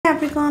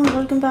Capricorn,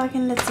 welcome back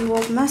and let's see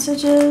what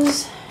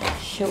messages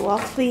show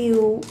up for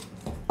you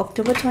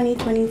October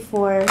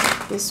 2024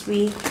 this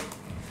week.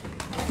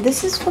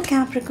 This is for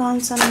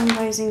Capricorn, Sun, Moon,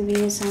 Rising,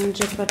 Venus and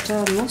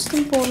Jupiter. Most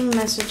important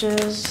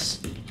messages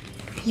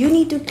you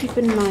need to keep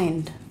in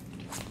mind.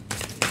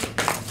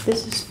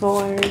 This is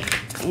for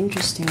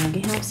interesting.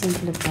 We have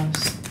simple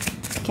applause.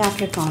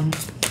 Capricorn.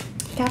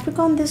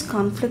 Capricorn, this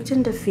conflict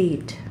and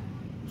defeat.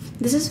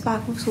 This is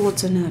Pack of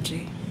Swords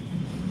energy.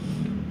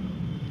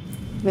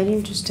 Very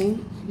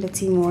interesting. Let's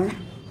see more.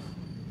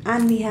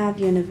 And we have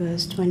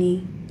Universe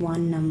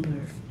 21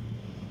 number.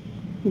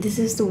 This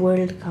is the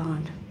World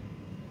card.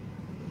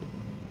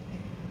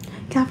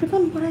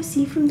 Capricorn, what I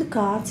see from the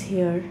cards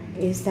here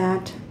is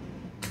that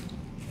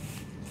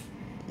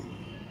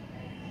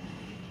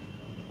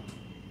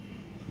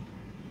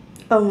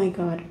oh my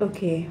god,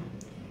 okay.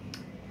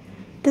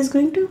 There's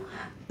going to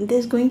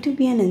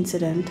be an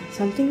incident.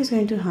 Something is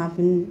going to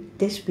happen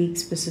this week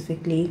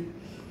specifically.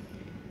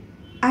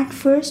 At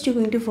first, you're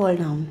going to fall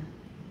down.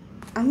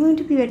 I'm going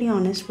to be very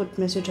honest what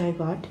message I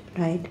got,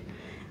 right?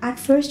 At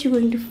first, you're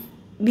going to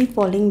be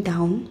falling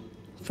down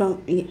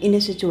in a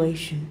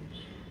situation.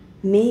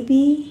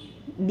 Maybe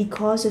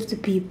because of the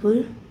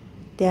people,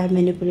 they are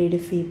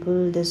manipulative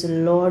people. There's a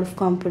lot of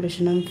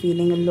competition. I'm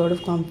feeling a lot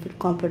of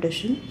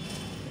competition.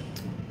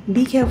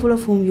 Be careful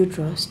of whom you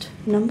trust.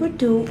 Number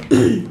two,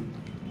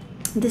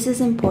 this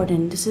is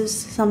important. This is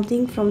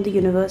something from the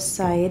universe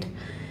side.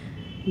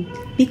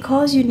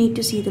 Because you need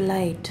to see the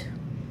light.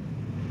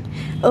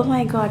 Oh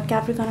my god,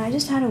 Capricorn, I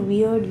just had a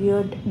weird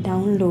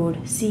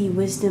download. See,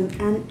 wisdom.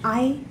 And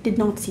I did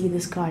not see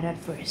this card at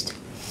first.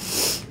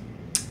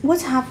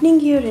 What's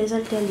happening here is,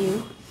 I'll tell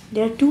you,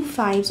 there are two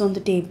fives on the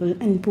table.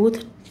 And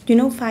both,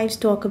 fives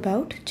talk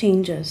about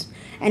changes.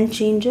 And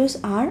changes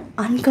are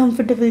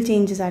uncomfortable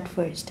changes at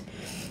first.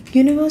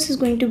 Universe is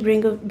going to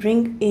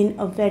bring in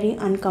a very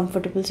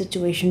uncomfortable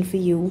situation for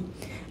you.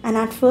 And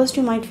at first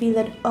you might feel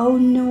that, oh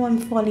no, I'm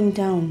falling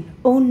down.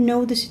 Oh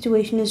no, the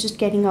situation is just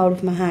getting out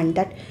of my hand.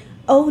 That,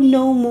 oh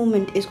no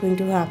moment is going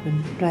to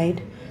happen,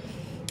 right?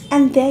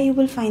 And there you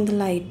will find the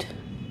light.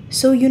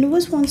 So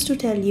universe wants to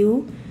tell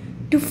you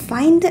to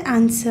find the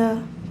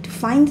answer, to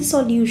find the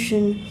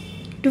solution,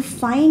 to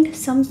find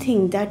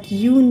something that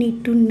you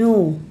need to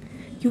know.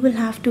 You will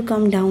have to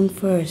come down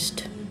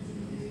first.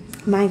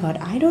 My god,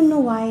 I don't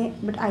know why,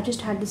 but I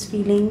just had this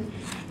feeling.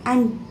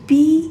 And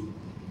be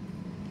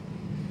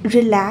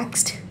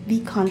relaxed,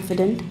 be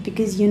confident,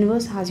 because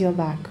universe has your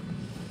back.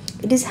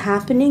 It is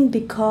happening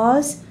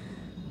because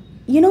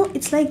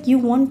it's like you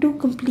want to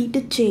complete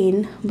a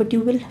chain, but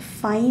you will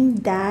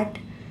find that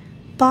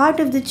part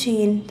of the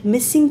chain, the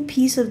missing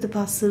piece of the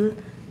puzzle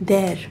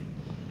there.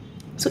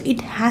 So it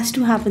has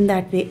to happen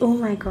that way. Oh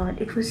my god,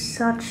 it was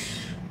such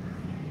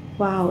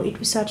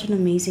an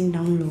amazing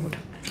download.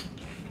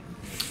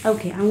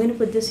 Okay, I'm going to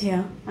put this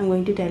here. I'm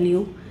going to tell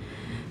you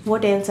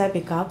what else I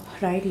pick up,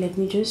 right? Let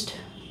me just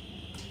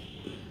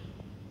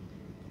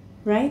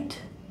right?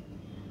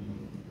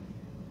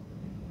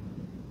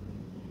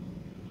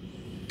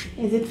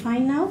 Is it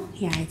fine now?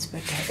 Yeah, it's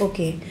better.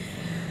 Okay.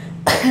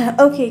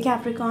 Okay,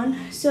 Capricorn.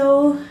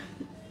 So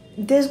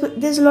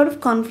there's a lot of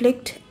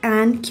conflict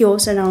and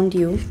chaos around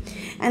you.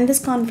 And this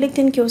conflict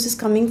and chaos is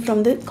coming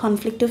from the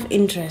conflict of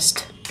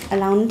interest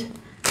around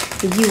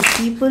you,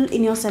 people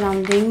in your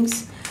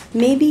surroundings.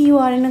 Maybe you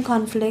are in a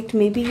conflict.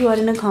 Maybe you are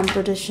in a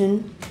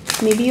competition.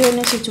 Maybe you're in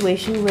a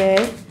situation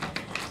where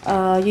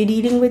you're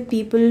dealing with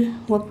people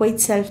who are quite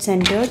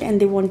self-centered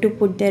and they want to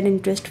put their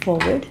interest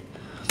forward.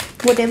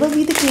 Whatever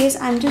be the case,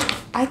 I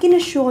can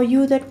assure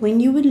you that when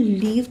you will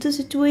leave the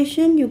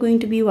situation, you're going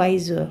to be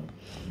wiser.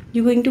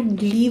 You're going to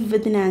leave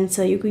with an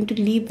answer. You're going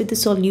to leave with a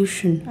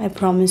solution. I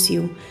promise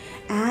you.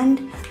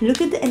 And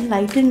look at the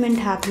enlightenment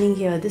happening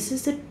here. This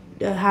is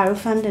the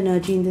Hierophant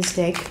energy in this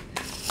deck.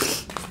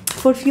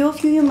 For few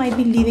of you might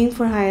be leaving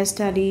for higher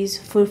studies.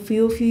 For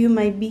few of you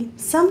might be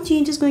some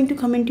change is going to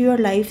come into your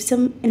life.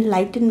 Some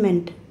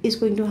enlightenment is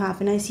going to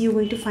happen. I see you're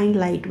going to find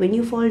light. When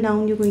you fall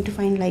down, you're going to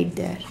find light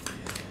there.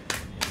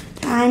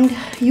 And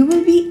you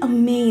will be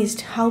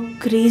amazed how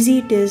crazy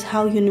it is,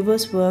 how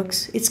universe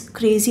works. It's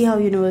crazy how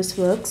universe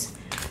works.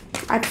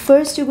 At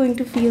first, you're going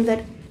to feel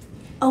that,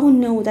 oh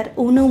no, that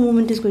oh no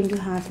moment is going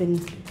to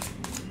happen.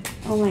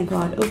 Oh my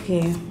god,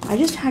 okay. I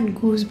just had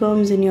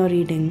goosebumps in your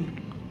reading.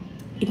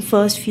 In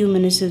first few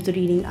minutes of the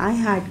reading, I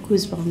had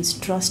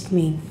goosebumps, trust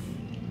me.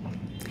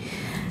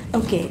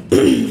 Okay,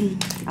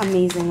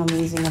 amazing.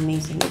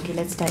 Okay,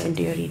 let's dive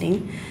into your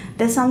reading.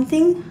 There's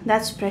something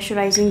that's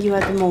pressurizing you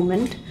at the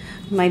moment.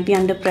 You might be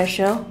under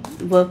pressure,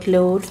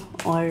 workload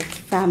or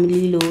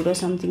family load or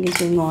something is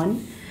going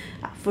on.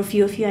 For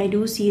few of you, I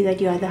do see that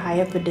you are the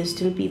higher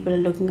pedestal. People are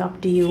looking up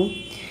to you.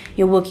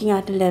 You're working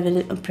at a level,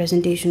 a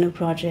presentation, a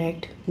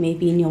project,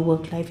 maybe in your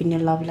work life, in your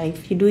love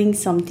life. You're doing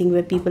something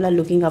where people are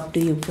looking up to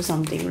you for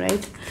something,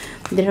 right?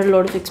 There are a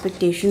lot of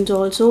expectations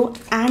also,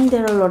 and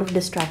there are a lot of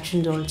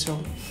distractions also.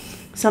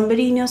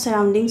 Somebody in your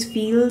surroundings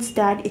feels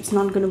that it's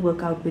not going to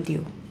work out with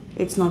you.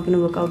 It's not going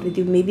to work out with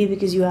you, maybe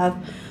because you have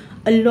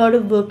A lot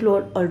of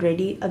workload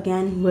already.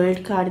 Again,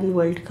 world card and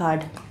world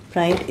card,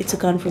 right? It's a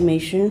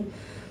confirmation.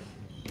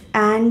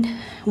 And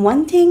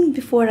one thing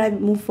before I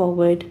move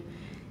forward,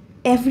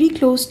 every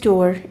closed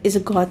door is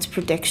a God's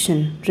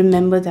protection.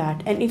 Remember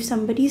that. And if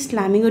somebody is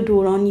slamming a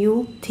door on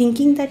you,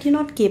 thinking that you're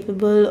not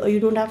capable or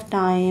you don't have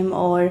time,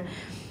 or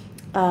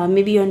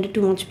maybe you're under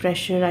too much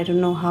pressure, I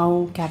don't know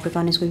how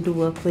Capricorn is going to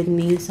work with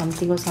me,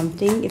 something or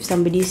something. If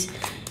somebody's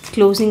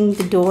closing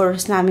the door or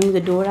slamming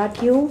the door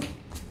at you,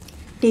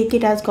 take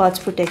it as God's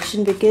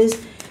protection,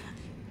 because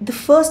the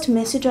first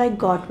message I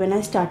got when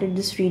I started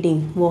this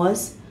reading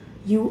was,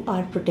 you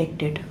are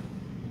protected.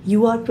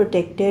 You are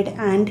protected,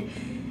 and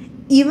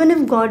even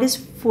if God is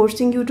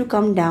forcing you to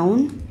come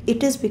down,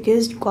 it is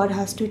because God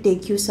has to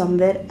take you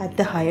somewhere at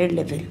the higher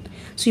level.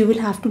 So you will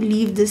have to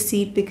leave this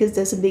seat because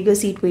there's a bigger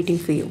seat waiting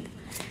for you.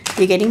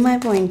 You're getting my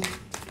point?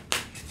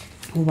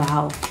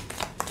 Wow.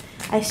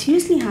 I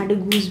seriously had a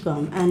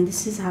goosebump, and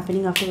this is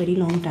happening after a very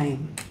long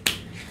time.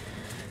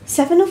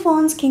 7 of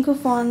Wands, King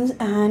of Wands,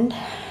 and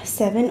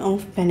 7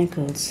 of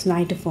Pentacles,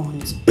 Knight of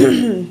Wands.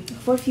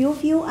 For a few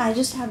of you, I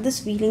just have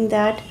this feeling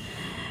that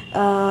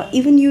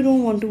even you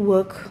don't want to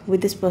work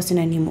with this person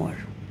anymore.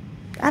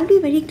 I'll be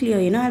very clear,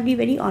 I'll be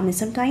very honest.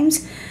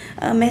 Sometimes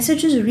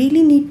messages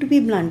really need to be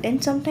blunt,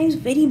 and sometimes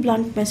very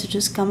blunt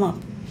messages come up.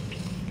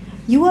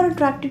 You are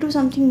attracted to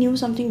something new,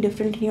 something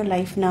different in your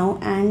life now,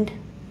 and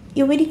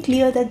you're very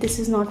clear that this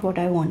is not what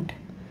I want.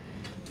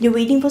 You're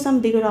waiting for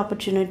some bigger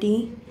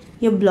opportunity.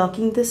 You're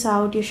blocking this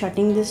out, you're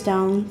shutting this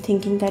down,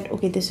 thinking that,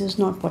 okay, this is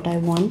not what I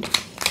want.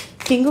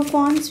 King of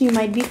Wands, you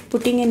might be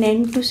putting an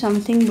end to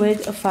something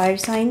with a fire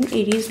sign,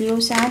 Aries,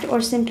 Leo, Sag,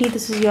 or simply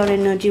this is your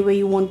energy where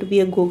you want to be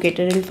a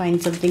go-getter and find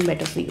something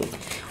better for you.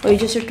 Or you're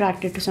just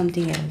attracted to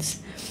something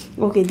else.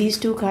 Okay, these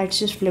two cards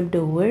just flipped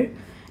over.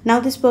 Now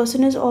this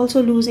person is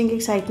also losing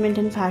excitement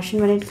and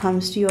passion when it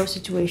comes to your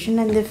situation,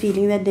 and they're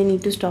feeling that they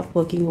need to stop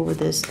working over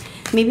this.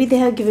 Maybe they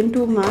have given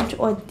too much,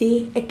 or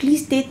at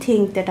least they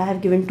think that I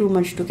have given too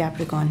much to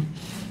Capricorn.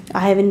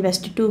 I have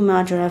invested too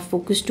much, or I have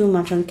focused too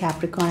much on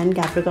Capricorn, and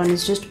Capricorn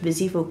is just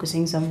busy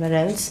focusing somewhere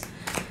else.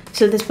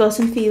 So this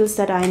person feels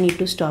that I need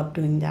to stop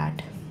doing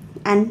that.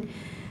 And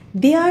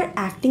they are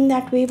acting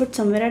that way, but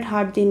somewhere at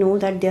heart they know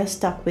that they are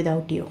stuck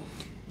without you.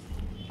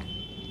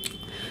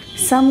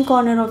 Some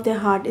corner of their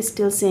heart is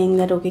still saying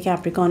that, okay,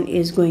 Capricorn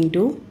is going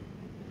to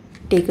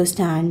take a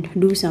stand,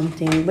 do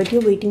something, but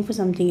you're waiting for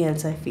something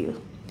else, I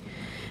feel.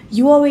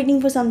 You are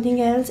waiting for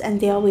something else, and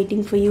they are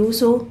waiting for you.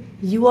 So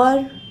you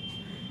are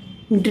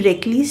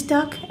directly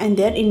stuck, and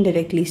they're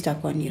indirectly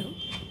stuck on you.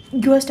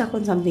 You are stuck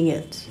on something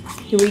else.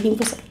 You're waiting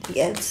for something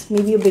else.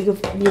 Maybe you're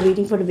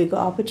waiting for a bigger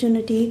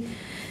opportunity.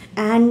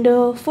 And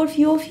for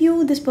few of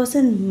you, this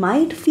person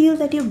might feel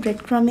that you're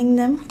breadcrumbing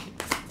them.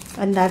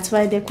 And that's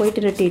why they're quite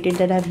irritated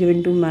that I've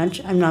given too much.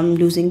 I'm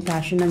losing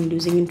passion, I'm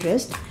losing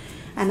interest,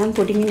 and I'm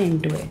putting an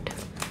end to it.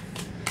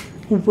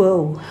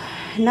 Whoa.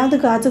 Now the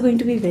cards are going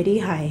to be very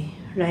high,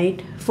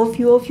 right? For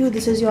few of you,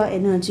 this is your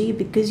energy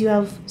because you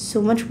have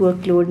so much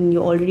workload and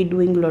you're already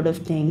doing a lot of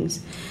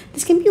things.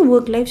 This can be a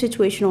work-life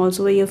situation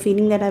also where you're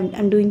feeling that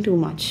I'm doing too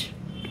much.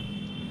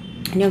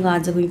 And your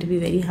cards are going to be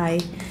very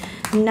high.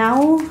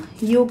 Now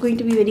you're going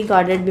to be very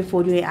guarded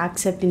before you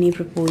accept any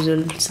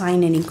proposal,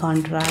 sign any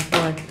contract,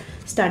 or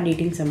start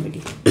dating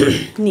somebody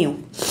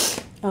new.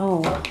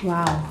 Oh,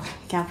 wow.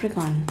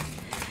 Capricorn.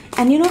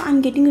 And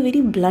I'm getting a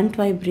very blunt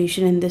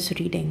vibration in this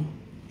reading.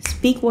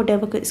 Speak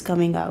whatever is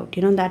coming out.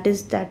 That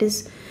is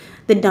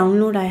the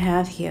download I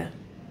have here.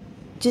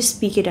 Just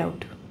speak it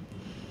out.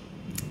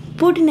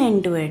 Put an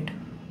end to it.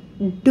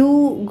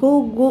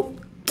 Go.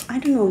 I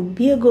don't know.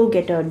 Be a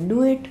go-getter.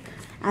 Do it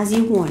as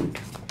you want.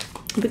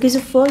 Because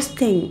the first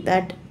thing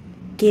that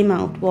came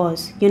out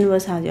was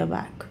universe has your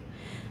back.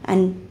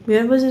 And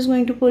universe is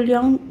going to pull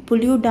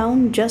you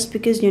down just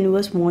because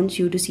universe wants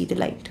you to see the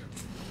light.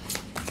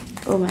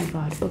 Oh my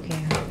God,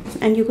 okay.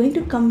 And you're going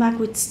to come back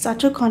with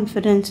such a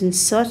confidence and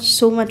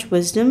so much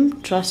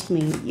wisdom. Trust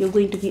me, you're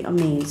going to be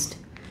amazed.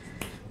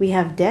 We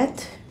have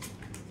Death,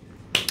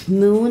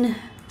 Moon,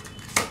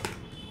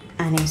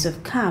 and Ace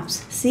of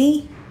Cups.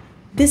 See,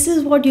 this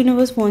is what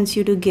universe wants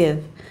you to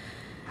give.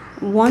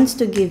 Wants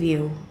to give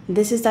you.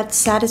 This is that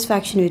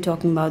satisfaction we're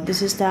talking about.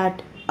 This is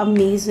that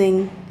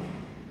amazing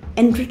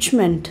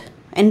enrichment.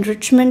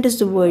 Enrichment is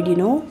the word,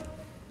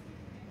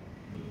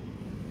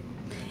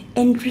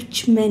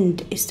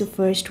 Enrichment is the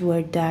first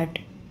word that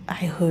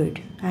I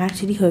heard. I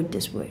actually heard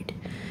this word.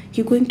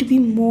 You're going to be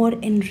more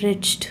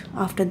enriched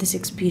after this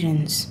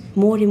experience,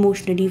 more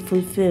emotionally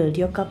fulfilled.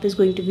 Your cup is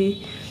going to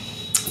be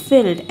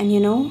filled, and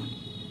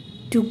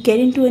to get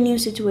into a new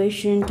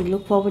situation, to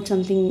look forward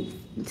something.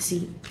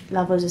 See,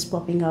 Lovers is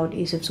popping out,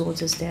 Ace of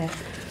Swords is there.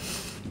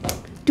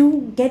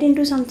 To get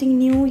into something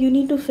new, you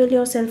need to fill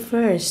yourself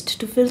first.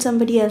 To fill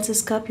somebody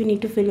else's cup, you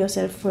need to fill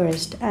yourself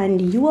first.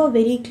 And you are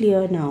very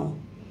clear now.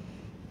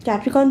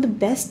 Capricorn, the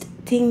best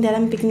thing that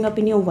I'm picking up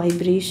in your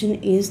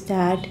vibration is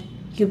that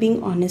you're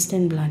being honest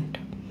and blunt.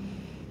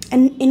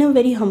 And in a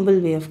very humble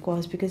way, of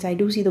course, because I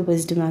do see the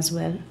wisdom as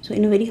well. So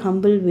in a very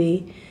humble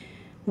way,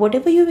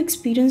 whatever you've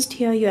experienced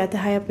here, you're at the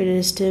higher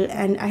pedestal,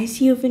 and I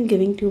see you've been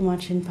giving too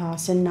much in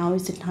past, and now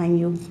is the time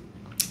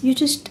you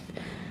just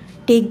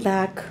take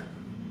back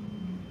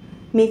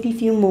maybe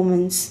few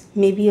moments,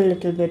 maybe a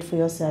little bit for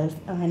yourself.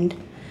 And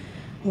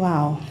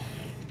wow,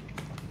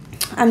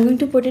 I'm going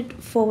to put it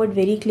forward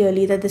very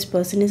clearly that this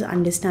person is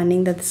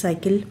understanding that the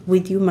cycle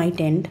with you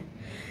might end,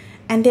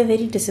 and they're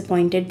very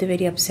disappointed, they're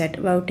very upset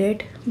about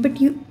it,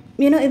 but you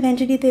know,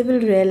 eventually they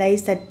will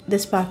realize that the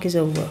spark is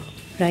over,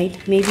 right?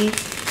 Maybe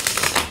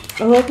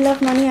work,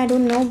 love, money, I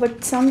don't know,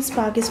 but some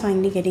spark is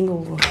finally getting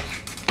over,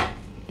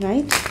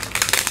 right?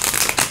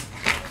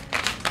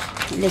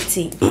 Let's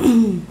see.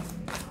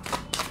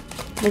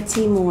 Let's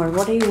see more.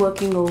 What are you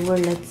working over?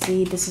 Let's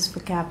see. This is for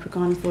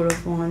Capricorn, Four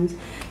of Wands.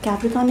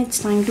 Capricorn, it's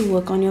time to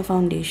work on your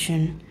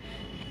foundation.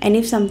 And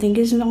if something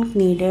is not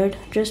needed,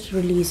 just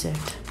release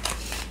it.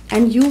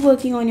 And you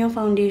working on your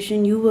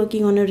foundation, you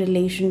working on a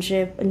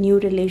relationship, a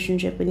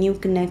new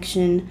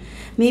connection,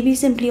 maybe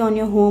simply on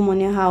your home,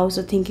 on your house,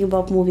 or thinking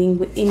about moving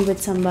in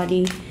with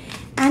somebody.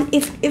 And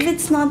if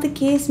it's not the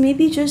case,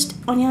 maybe just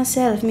on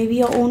yourself, maybe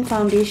your own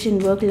foundation,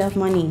 work, love,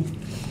 money.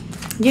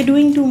 You're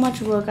doing too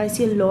much work. I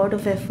see a lot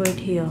of effort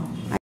here.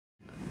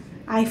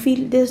 I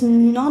feel there's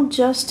not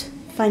just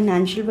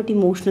financial but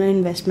emotional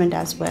investment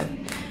as well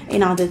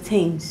in other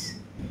things.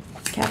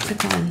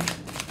 Capricorn,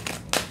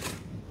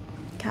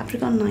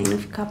 Nine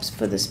of Cups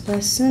for this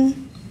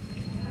person.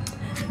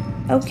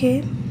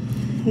 Okay,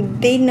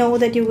 they know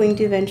that you're going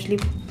to eventually,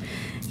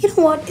 you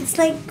know what, it's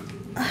like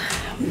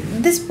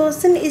this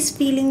person is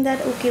feeling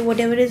that okay,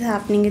 whatever is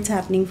happening, it's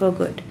happening for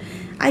good.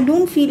 I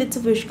don't feel it's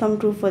a wish come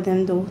true for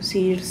them though,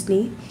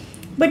 seriously.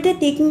 But they're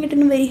taking it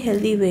in a very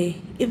healthy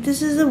way. If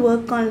this is a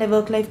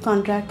work-life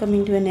contract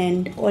coming to an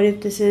end, or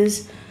if this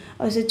is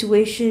a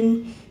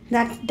situation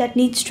that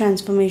needs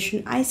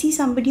transformation, I see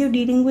somebody you're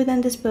dealing with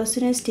and this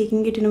person is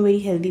taking it in a very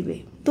healthy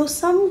way. Though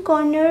some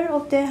corner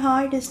of their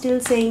heart is still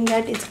saying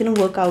that it's going to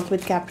work out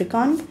with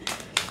Capricorn.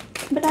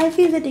 But I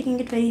feel they're taking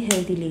it very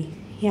healthily.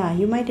 Yeah,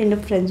 you might end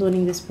up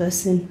friend-zoning this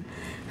person.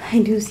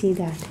 I do see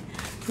that.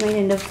 You might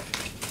end up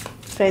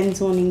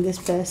friend-zoning this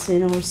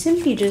person, or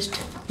simply just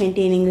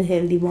maintaining a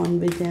healthy bond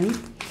with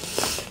them.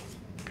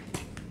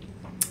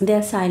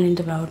 They're silent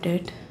about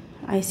it.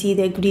 I see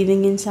they're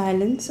grieving in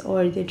silence,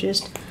 or they're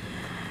just...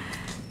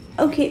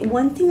 Okay,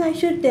 one thing I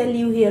should tell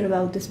you here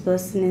about this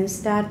person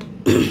is that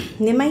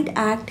they might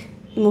act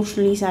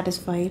emotionally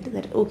satisfied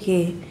that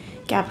okay,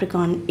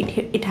 Capricorn,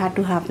 it had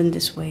to happen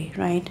this way,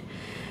 right?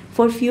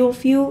 For few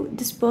of you,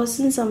 this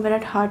person somewhere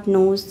at heart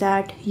knows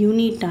that you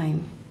need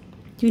time.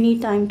 You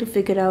need time to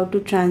figure out, to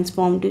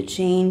transform, to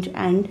change,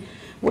 and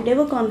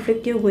whatever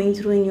conflict you're going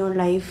through in your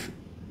life,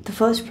 the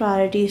first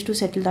priority is to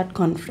settle that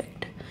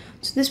conflict.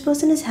 So this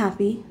person is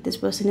happy, this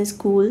person is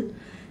cool.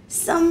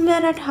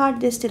 Somewhere at heart,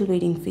 they're still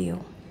waiting for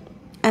you.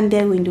 And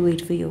they're going to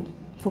wait for you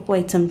for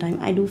quite some time.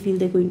 I do feel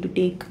they're going to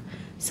take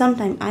some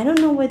time. I don't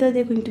know whether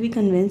they're going to be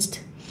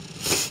convinced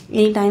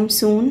anytime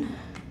soon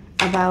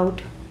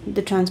about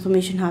the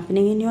transformation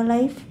happening in your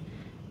life.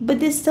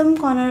 But there's some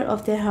corner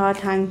of their heart,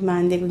 Hanged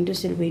Man, they're going to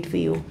still wait for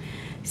you.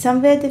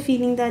 Somewhere they're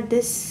feeling that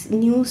this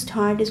new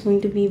start is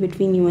going to be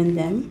between you and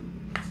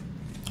them.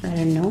 I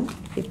don't know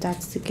if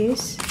that's the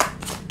case.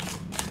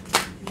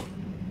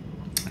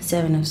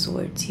 Seven of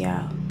Swords,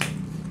 yeah.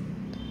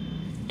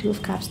 Two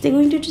of Cups. They're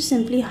going to just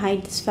simply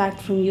hide this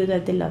fact from you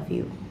that they love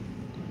you.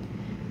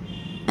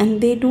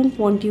 And they don't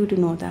want you to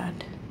know that.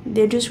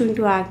 They're just going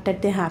to act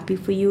that they're happy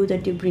for you,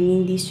 that you're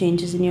bringing these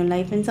changes in your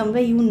life, and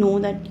somewhere you know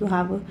that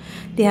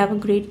they have a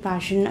great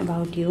passion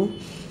about you,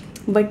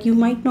 but you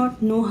might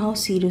not know how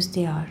serious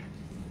they are,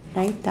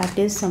 right? That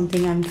is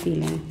something I'm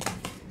feeling.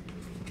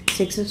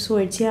 Six of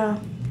Swords, yeah.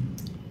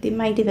 They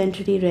might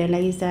eventually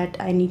realize that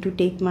I need to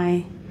take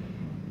my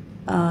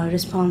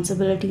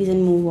responsibilities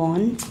and move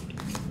on.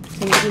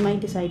 Somebody might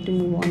decide to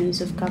move on.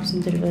 Ace of Cups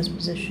in the reverse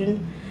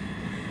position.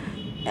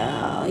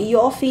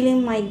 Your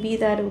feeling might be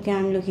that okay,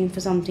 I'm looking for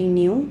something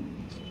new.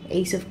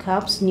 Ace of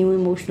Cups, new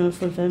emotional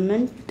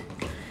fulfillment,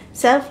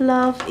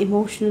 self-love.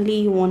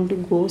 Emotionally you want to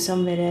go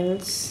somewhere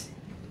else,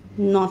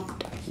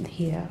 not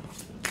here.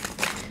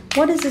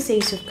 What is this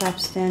Ace of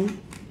Cups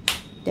then?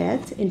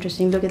 Death.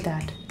 Interesting. Look at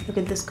that. Look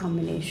at this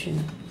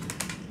combination.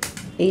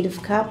 Eight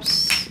of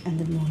Cups and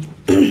the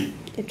Moon.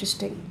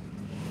 Interesting.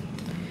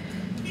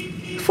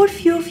 For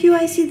few of you,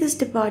 I see this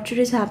departure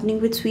is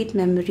happening with sweet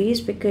memories,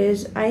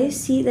 because I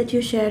see that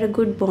you share a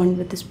good bond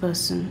with this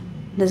person.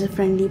 There's a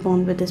friendly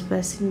bond with this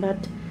person,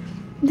 but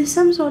there's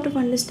some sort of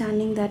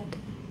understanding that,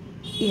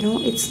 you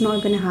know, it's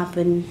not going to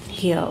happen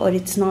here, or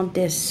it's not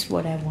this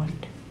what I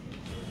want.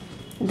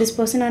 This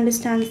person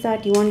understands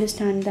that, you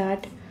understand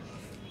that.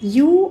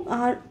 You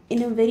are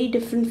in a very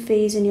different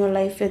phase in your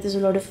life where there's a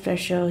lot of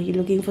pressure. You're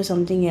looking for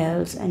something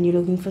else, and you're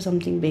looking for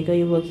something bigger.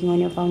 You're working on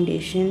your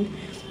foundation.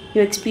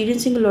 You're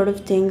experiencing a lot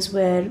of things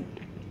where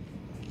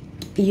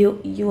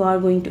you are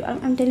going to,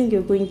 I'm telling you,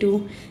 you're going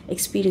to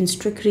experience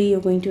trickery,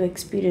 you're going to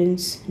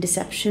experience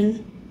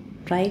deception,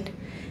 right?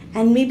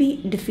 And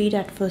maybe defeat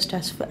at first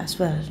as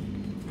well.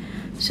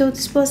 So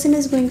this person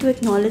is going to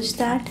acknowledge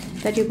that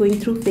you're going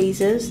through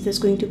phases. There's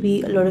going to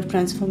be a lot of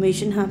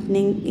transformation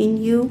happening in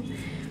you.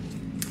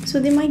 So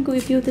they might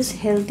give you this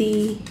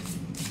healthy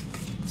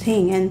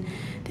thing, and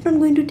they're not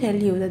going to tell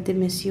you that they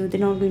miss you. They're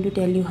not going to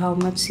tell you how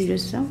much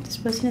serious. Oh, this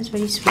person is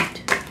very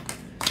sweet.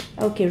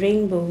 Okay,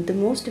 rainbow. The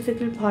most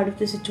difficult part of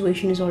the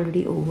situation is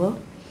already over.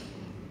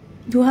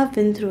 You have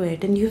been through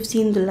it and you've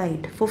seen the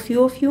light. For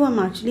few of you, I'm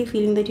actually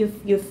feeling that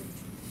you've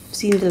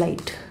seen the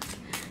light.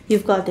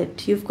 You've got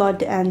it. You've got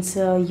the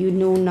answer. You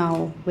know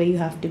now where you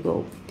have to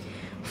go.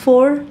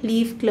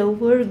 4-leaf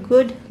clover,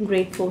 good,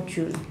 great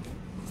fortune.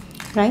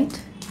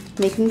 Right?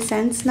 Making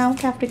sense now,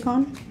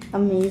 Capricorn?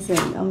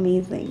 Amazing,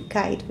 amazing.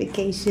 Kite,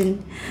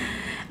 vacation.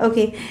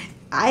 Okay,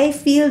 I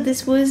feel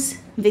this was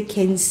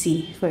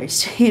vacancy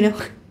first,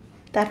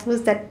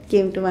 that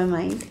came to my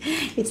mind.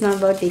 It's not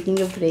about taking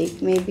a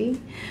break,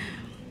 maybe.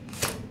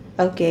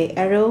 Okay,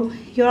 arrow,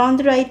 you're on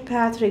the right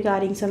path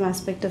regarding some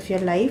aspect of your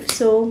life.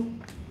 So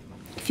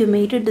if you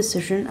made a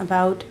decision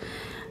about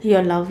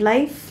your love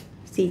life,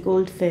 see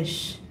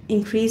goldfish,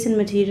 increase in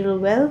material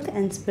wealth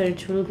and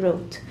spiritual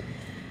growth.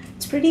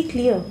 It's pretty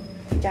clear,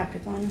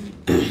 Capricorn.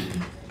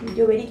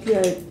 You're very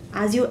clear.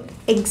 As you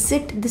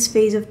exit this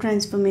phase of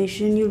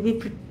transformation, you'll be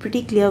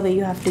pretty clear where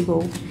you have to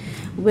go,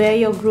 where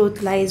your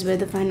growth lies, where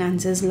the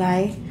finances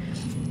lie.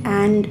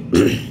 And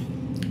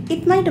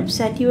it might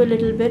upset you a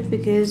little bit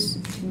because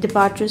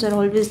departures are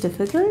always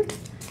difficult,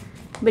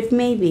 but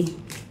maybe.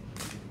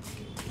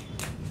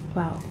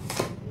 Wow.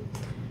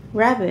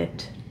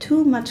 Rabbit,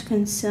 too much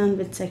concern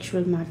with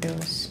sexual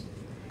matters.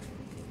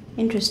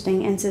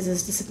 Interesting. And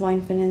says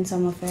disappointment in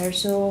some affair.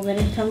 So when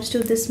it comes to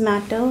this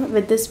matter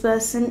with this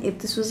person, if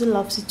this was a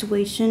love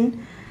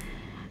situation,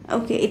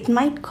 okay, it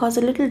might cause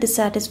a little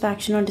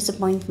dissatisfaction or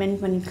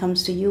disappointment when it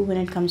comes to you, when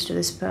it comes to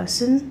this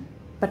person.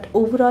 But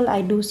overall,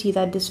 I do see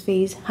that this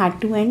phase had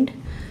to end.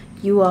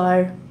 You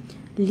are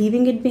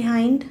leaving it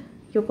behind.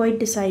 You're quite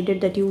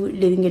decided that you're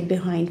leaving it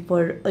behind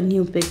for a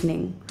new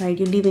beginning, right?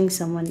 You're leaving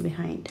someone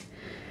behind.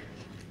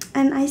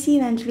 And I see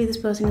eventually this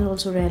person is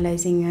also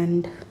realizing,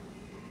 and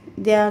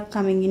they are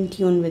coming in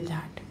tune with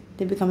that.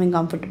 They're becoming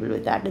comfortable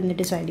with that and they're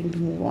deciding to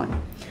move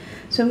on.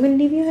 So I'm going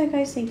to leave you here,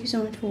 guys. Thank you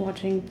so much for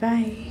watching.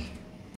 Bye.